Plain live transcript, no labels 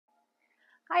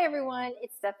Hi everyone,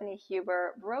 it's Stephanie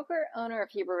Huber, broker owner of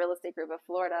Huber Real Estate Group of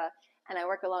Florida, and I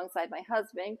work alongside my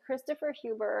husband, Christopher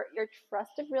Huber, your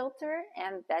trusted realtor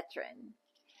and veteran.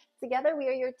 Together we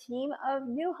are your team of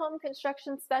new home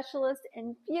construction specialists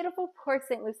in beautiful Port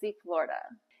St. Lucie, Florida.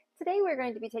 Today we're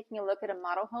going to be taking a look at a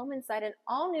model home inside an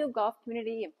all-new golf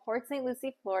community in Port St.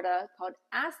 Lucie, Florida called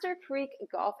Astor Creek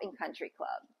Golf and Country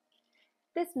Club.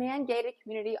 This man-gated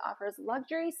community offers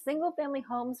luxury single-family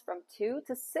homes from 2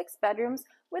 to 6 bedrooms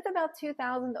with about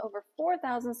 2,000 to over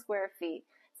 4,000 square feet,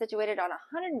 situated on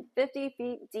 150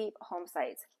 feet deep home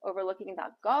sites, overlooking the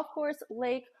golf course,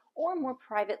 lake, or more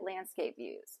private landscape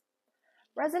views.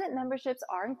 Resident memberships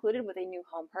are included with a new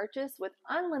home purchase with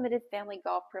unlimited family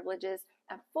golf privileges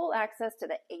and full access to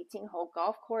the 18-hole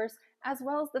golf course, as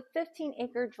well as the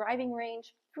 15-acre driving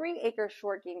range, 3-acre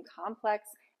short game complex,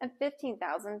 and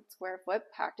 15,000 square foot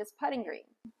practice putting green.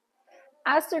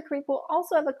 Astor Creek will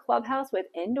also have a clubhouse with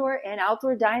indoor and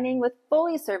outdoor dining with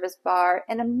fully serviced bar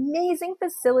and amazing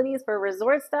facilities for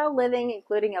resort-style living,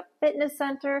 including a fitness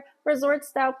center,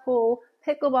 resort-style pool,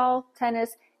 pickleball,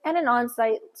 tennis, and an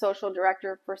on-site social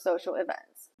director for social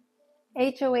events.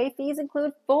 HOA fees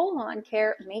include full lawn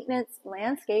care, maintenance,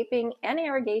 landscaping, and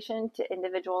irrigation to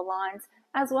individual lawns,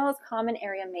 as well as common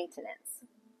area maintenance.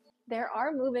 There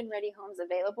are move-in ready homes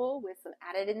available with some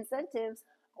added incentives,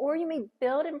 or you may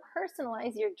build and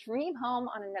personalize your dream home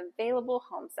on an available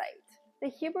home site. The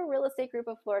Huber Real Estate Group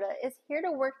of Florida is here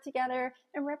to work together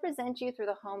and represent you through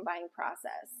the home buying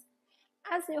process.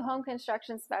 As new home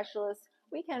construction specialists,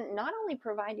 we can not only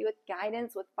provide you with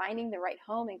guidance with finding the right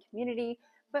home and community,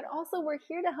 but also we're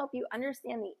here to help you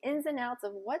understand the ins and outs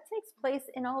of what takes place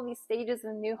in all of these stages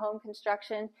of new home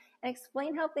construction and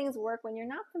explain how things work when you're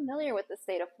not familiar with the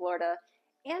state of Florida,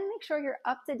 and make sure you're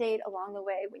up to date along the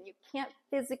way when you can't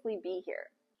physically be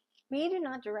here. We do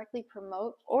not directly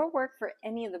promote or work for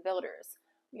any of the builders.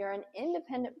 We are an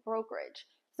independent brokerage,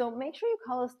 so make sure you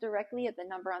call us directly at the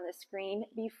number on the screen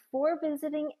before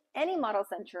visiting any model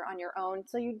center on your own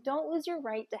so you don't lose your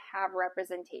right to have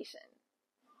representation.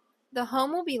 The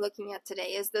home we'll be looking at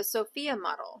today is the Sophia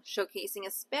model, showcasing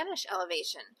a Spanish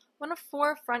elevation, one of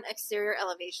 4 front exterior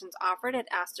elevations offered at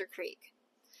Astor Creek.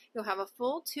 You'll have a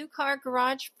full 2-car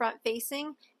garage front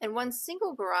facing and 1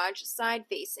 single garage side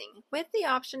facing, with the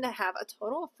option to have a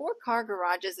total of 4 car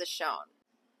garages as shown.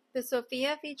 The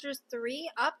Sophia features 3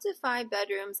 up to 5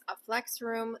 bedrooms, a flex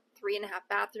room, 3.5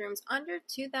 bathrooms under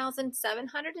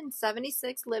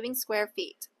 2,776 living square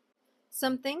feet.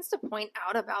 Some things to point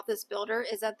out about this builder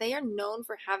is that they are known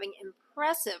for having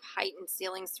impressive height and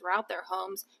ceilings throughout their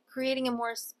homes, creating a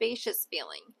more spacious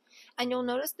feeling. And you'll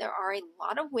notice there are a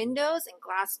lot of windows and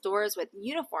glass doors with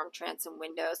uniform transom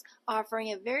windows,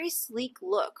 offering a very sleek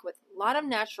look with a lot of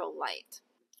natural light.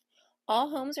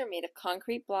 All homes are made of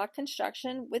concrete block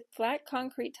construction with flat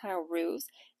concrete tile roofs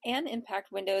and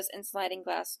impact windows and sliding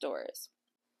glass doors.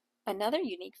 Another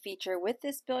unique feature with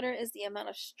this builder is the amount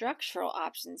of structural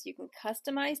options you can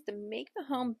customize to make the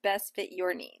home best fit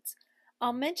your needs.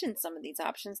 I'll mention some of these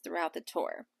options throughout the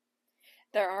tour.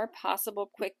 There are possible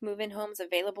quick move-in homes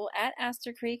available at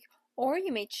Astor Creek, or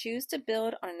you may choose to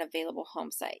build on an available home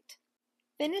site.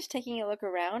 Finish taking a look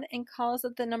around and call us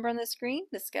at the number on the screen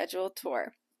to schedule a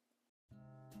tour.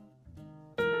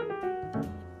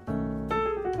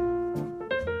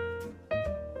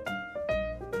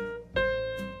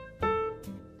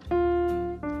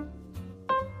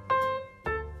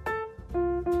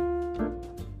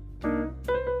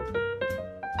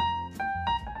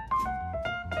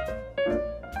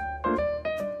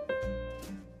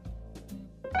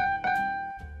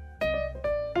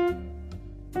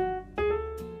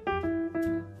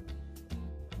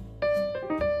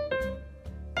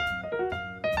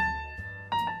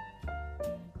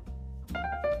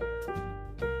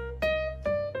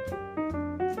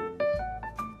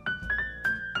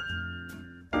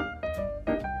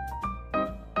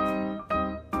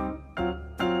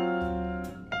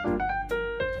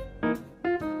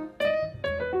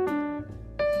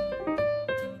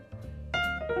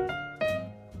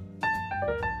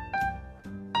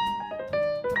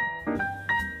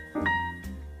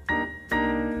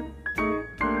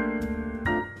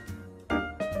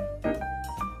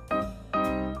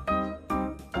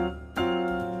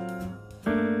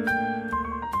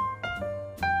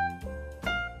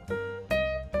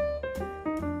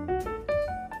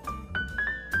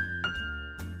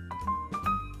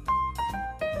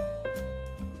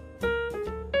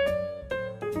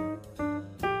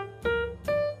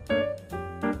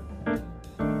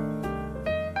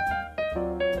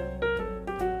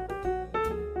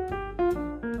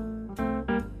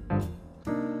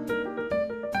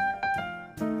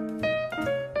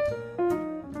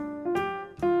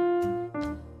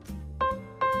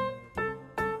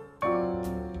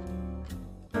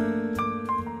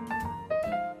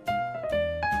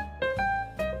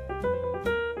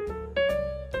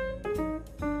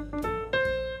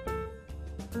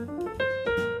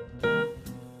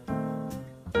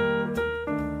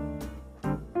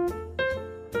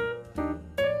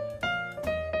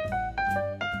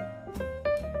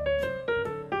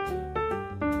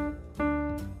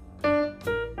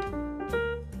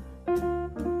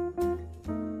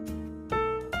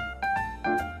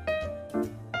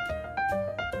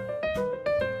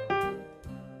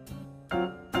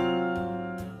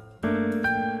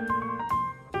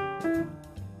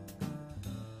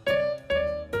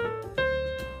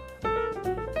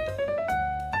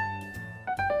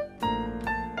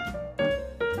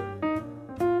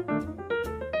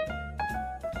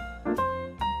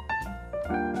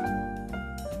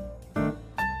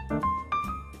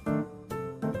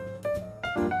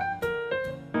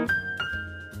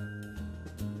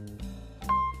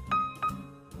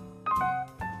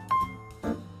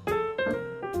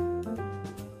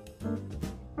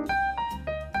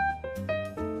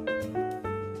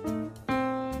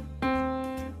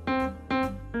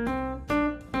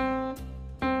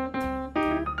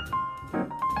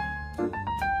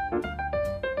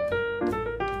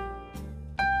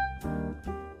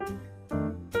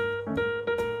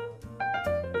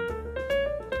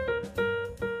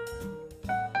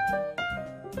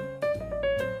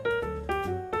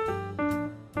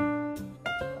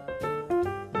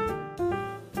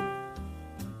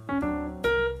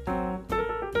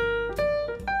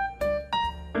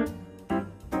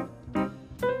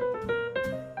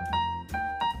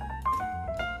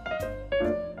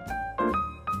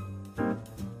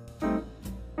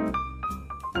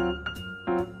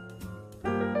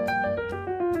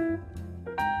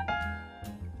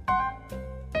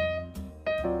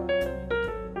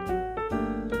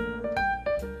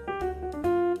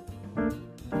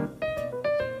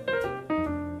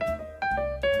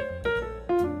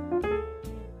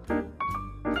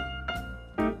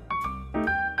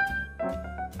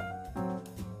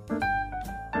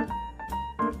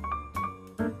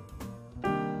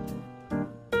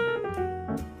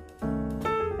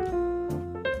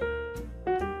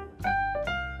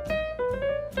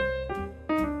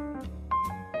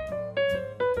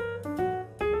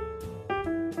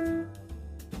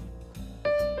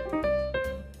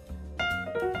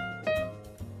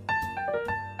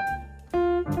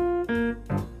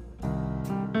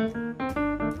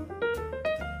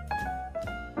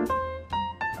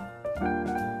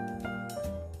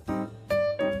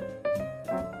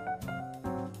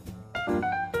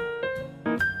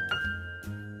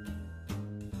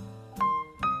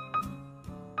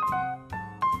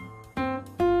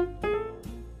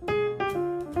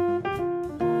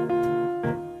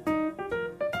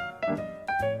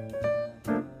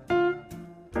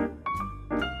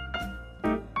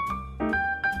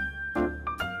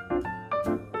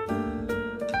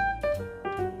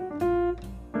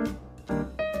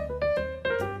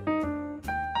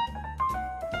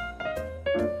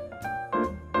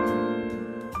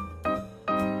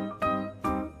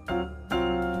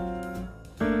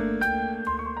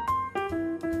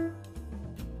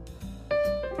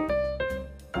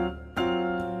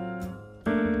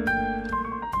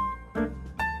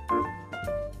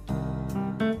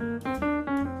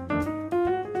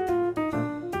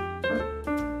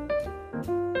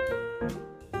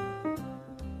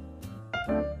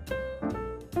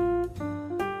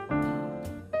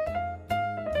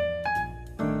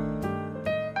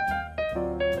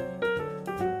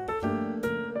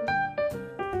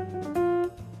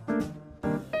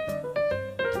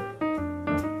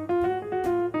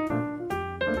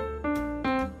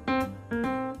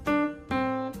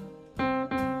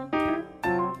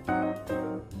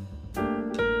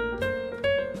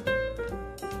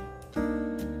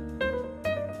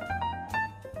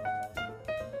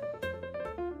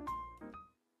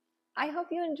 I hope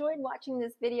you enjoyed watching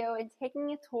this video and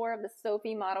taking a tour of the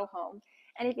Sophie model home.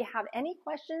 And if you have any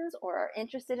questions or are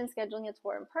interested in scheduling a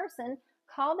tour in person,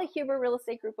 call the Huber Real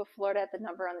Estate Group of Florida at the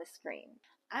number on the screen.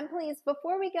 And please,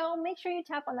 before we go, make sure you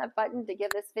tap on that button to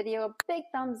give this video a big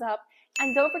thumbs up.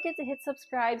 And don't forget to hit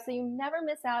subscribe so you never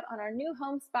miss out on our new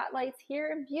home spotlights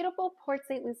here in beautiful Port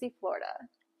St. Lucie, Florida.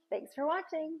 Thanks for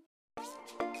watching.